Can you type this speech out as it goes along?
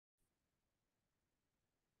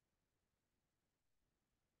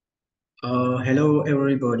Hello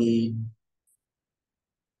everybody.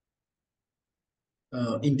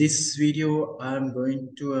 In this video, I'm going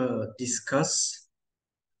to discuss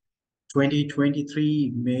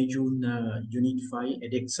 2023 May-June Unit 5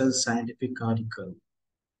 Edexcel scientific article.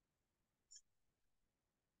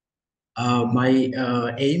 My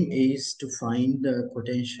aim is to find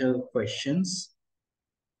potential questions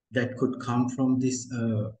that could come from this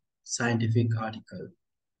scientific article.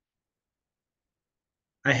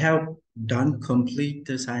 I have done complete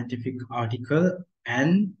the scientific article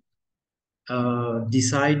and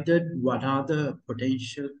decided what are the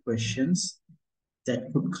potential questions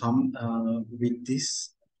that could come with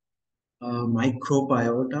this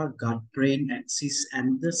microbiota, gut-brain axis,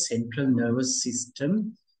 and the central nervous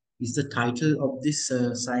system is the title of this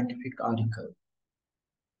scientific article.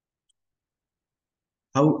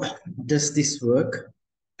 How does this work?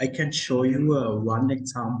 I can show you one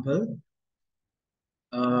example.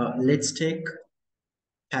 Let's take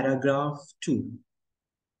paragraph 2.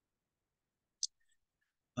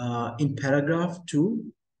 In paragraph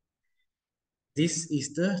 2, this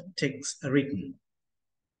is the text written.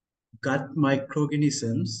 Gut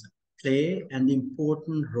microorganisms play an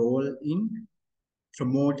important role in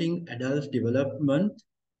promoting adult development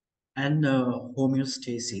and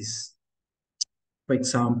homeostasis. For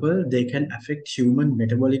example, they can affect human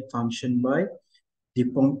metabolic function by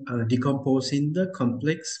decomposing the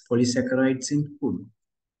complex polysaccharides in food.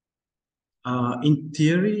 In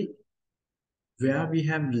theory, where we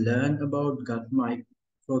have learned about gut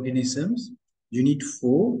microorganisms, Unit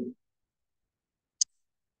 4,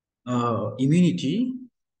 immunity,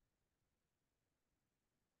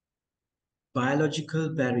 biological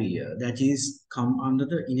barrier, that is come under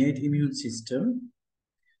the innate immune system.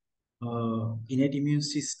 Innate immune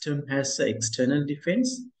system has the external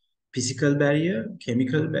defense, physical barrier,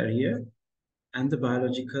 chemical barrier, and the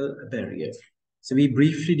biological barrier. So we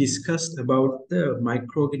briefly discussed about the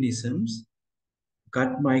microorganisms,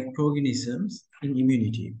 gut microorganisms in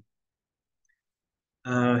immunity.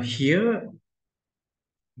 Here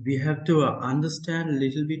we have to understand a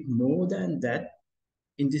little bit more than that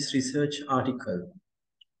in this research article.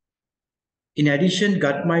 In addition,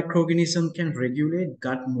 gut microorganism can regulate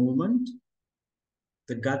gut movement,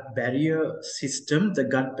 the gut barrier system. The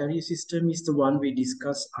gut barrier system is the one we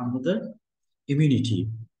discussed under the immunity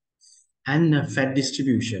and fat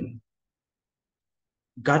distribution.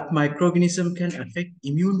 Gut microorganism can affect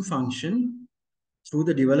immune function through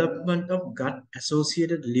the development of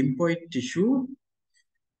gut-associated lymphoid tissue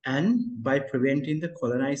and by preventing the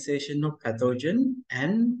colonization of pathogen,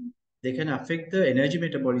 and they can affect the energy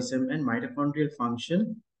metabolism and mitochondrial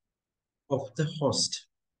function of the host.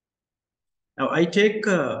 Now, I take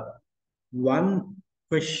one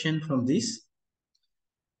question from this,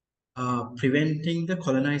 preventing the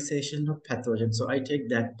colonization of pathogen. So I take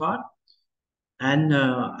that part, and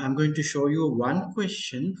I'm going to show you one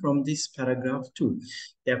question from this paragraph 2.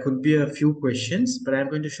 There could be a few questions, but I'm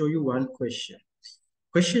going to show you one question.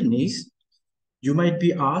 Question is, you might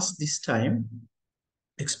be asked this time,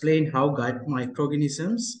 explain how gut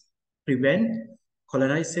microorganisms prevent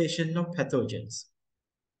colonization of pathogens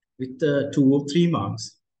with the 2 or 3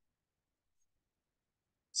 marks.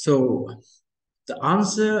 So the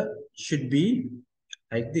answer should be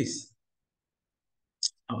like this.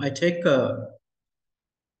 Now I take a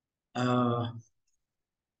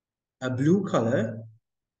blue color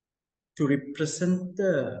to represent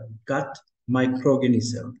the gut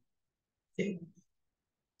microorganism. Okay.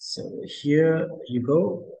 So here you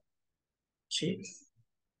go. Check.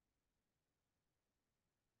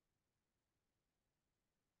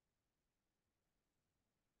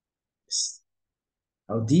 Yes.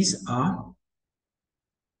 Now these are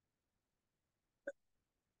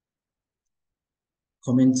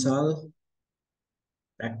commensal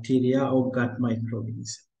bacteria or gut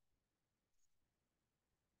microorganism.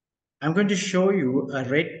 I'm going to show you a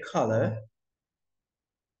red color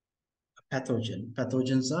pathogen.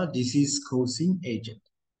 Pathogens are disease-causing agent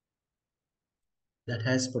that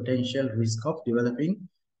has potential risk of developing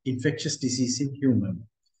infectious disease in human.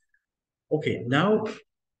 Okay, now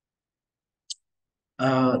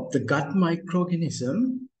the gut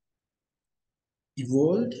microorganism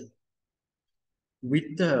evolved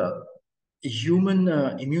with the human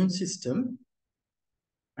immune system,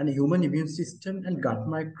 and human immune system and gut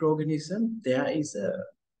microorganism, there is a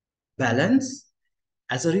balance.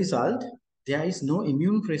 As a result, there is no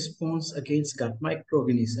immune response against gut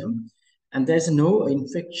microorganism, and there's no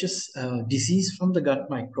infectious disease from the gut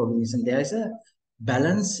microorganism. There is a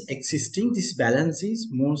balance existing. This balance is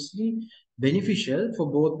mostly beneficial for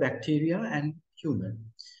both bacteria and human.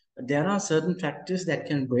 there are certain factors that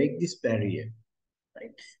can break this barrier,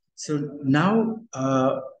 right? So now,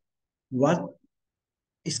 what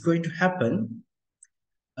is going to happen?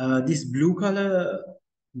 These blue color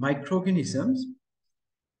microorganisms,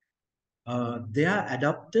 they are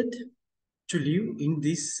adapted to live in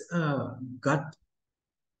this gut,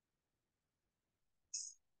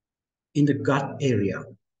 in the gut area.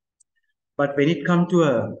 But when it comes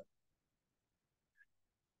to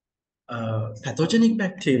pathogenic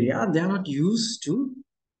bacteria, they are not used to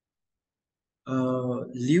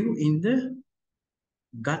live in the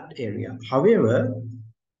gut area. However,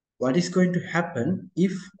 what is going to happen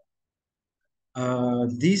if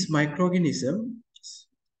these microorganisms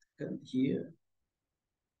here,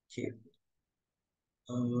 here,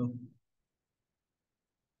 uh,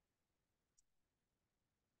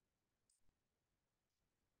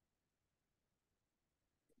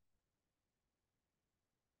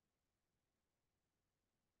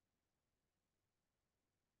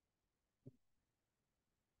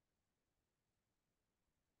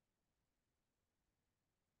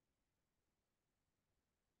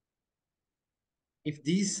 if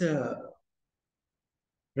these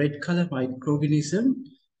red color microorganism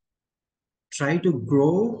try to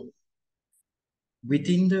grow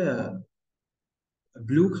within the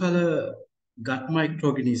blue color gut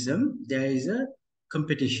microorganism, there is a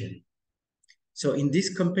competition. So in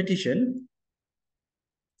this competition,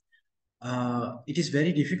 it is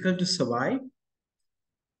very difficult to survive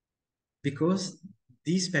because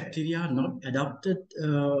these bacteria are not adapted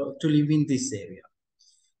to live in this area.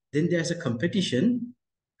 Then there's a competition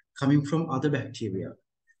coming from other bacteria.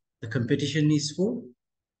 The competition is for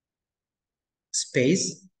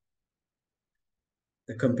space.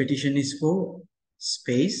 The competition is for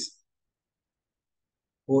space,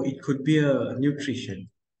 or it could be a nutrition.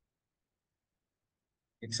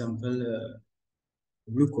 Example,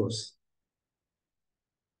 glucose.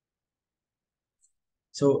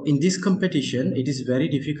 So in this competition, it is very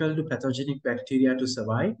difficult to pathogenic bacteria to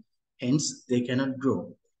survive, hence they cannot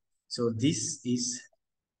grow. So this is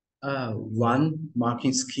one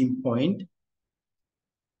marking scheme point.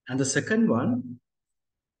 And the second one,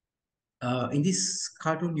 in this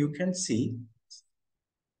cartoon, you can see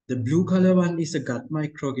the blue color one is a gut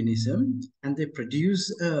microorganism, and they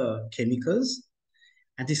produce chemicals,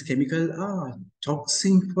 and these chemicals are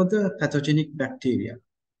toxin for the pathogenic bacteria.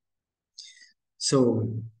 So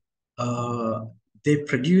they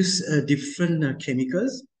produce different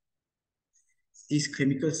chemicals. These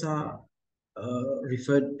chemicals are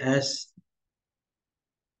referred as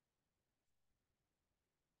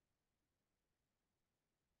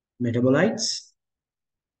metabolites.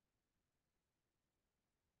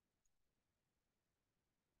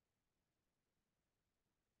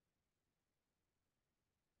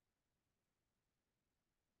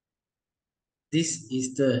 This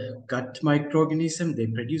is the gut microorganism. They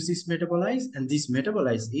produce these metabolites, and these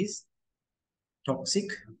metabolites is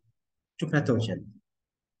toxic to pathogen.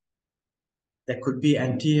 There could be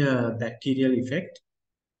antibacterial effect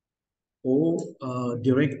or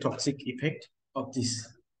direct toxic effect of these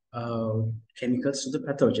chemicals to the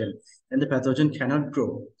pathogen, and the pathogen cannot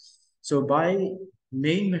grow. So by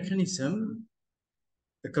main mechanism,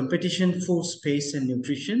 the competition for space and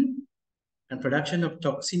nutrition and production of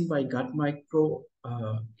toxin by gut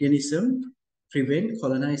microorganism prevent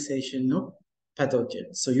colonization of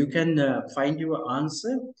pathogens. So you can find your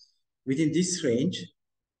answer within this range.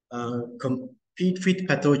 Compete with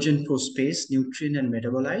pathogen for space, nutrient, and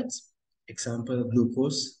metabolites. Example,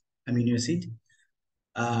 glucose, amino acid.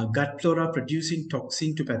 Gut flora producing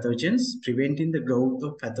toxin to pathogens, preventing the growth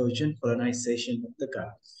of pathogen colonization of the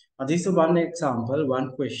gut. This is one example,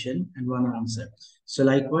 one question, and one answer. So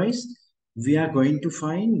likewise, we are going to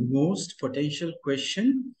find most potential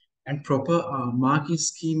question and proper marking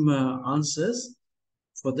scheme answers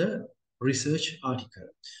for the research article.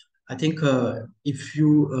 I think if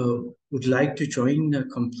you would like to join a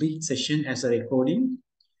complete session as a recording,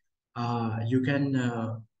 you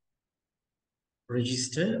can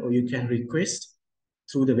register or you can request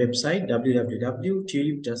through the website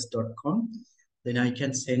www.tulipdust.com. Then I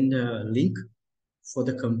can send a link for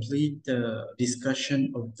the complete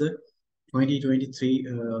discussion of the 2023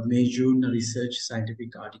 May-June research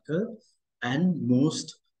scientific article and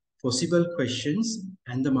most possible questions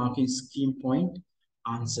and the marking scheme point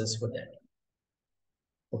answers for that.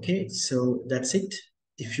 Okay, so that's it.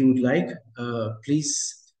 If you would like,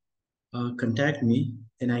 please contact me,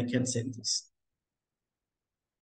 then I can send this.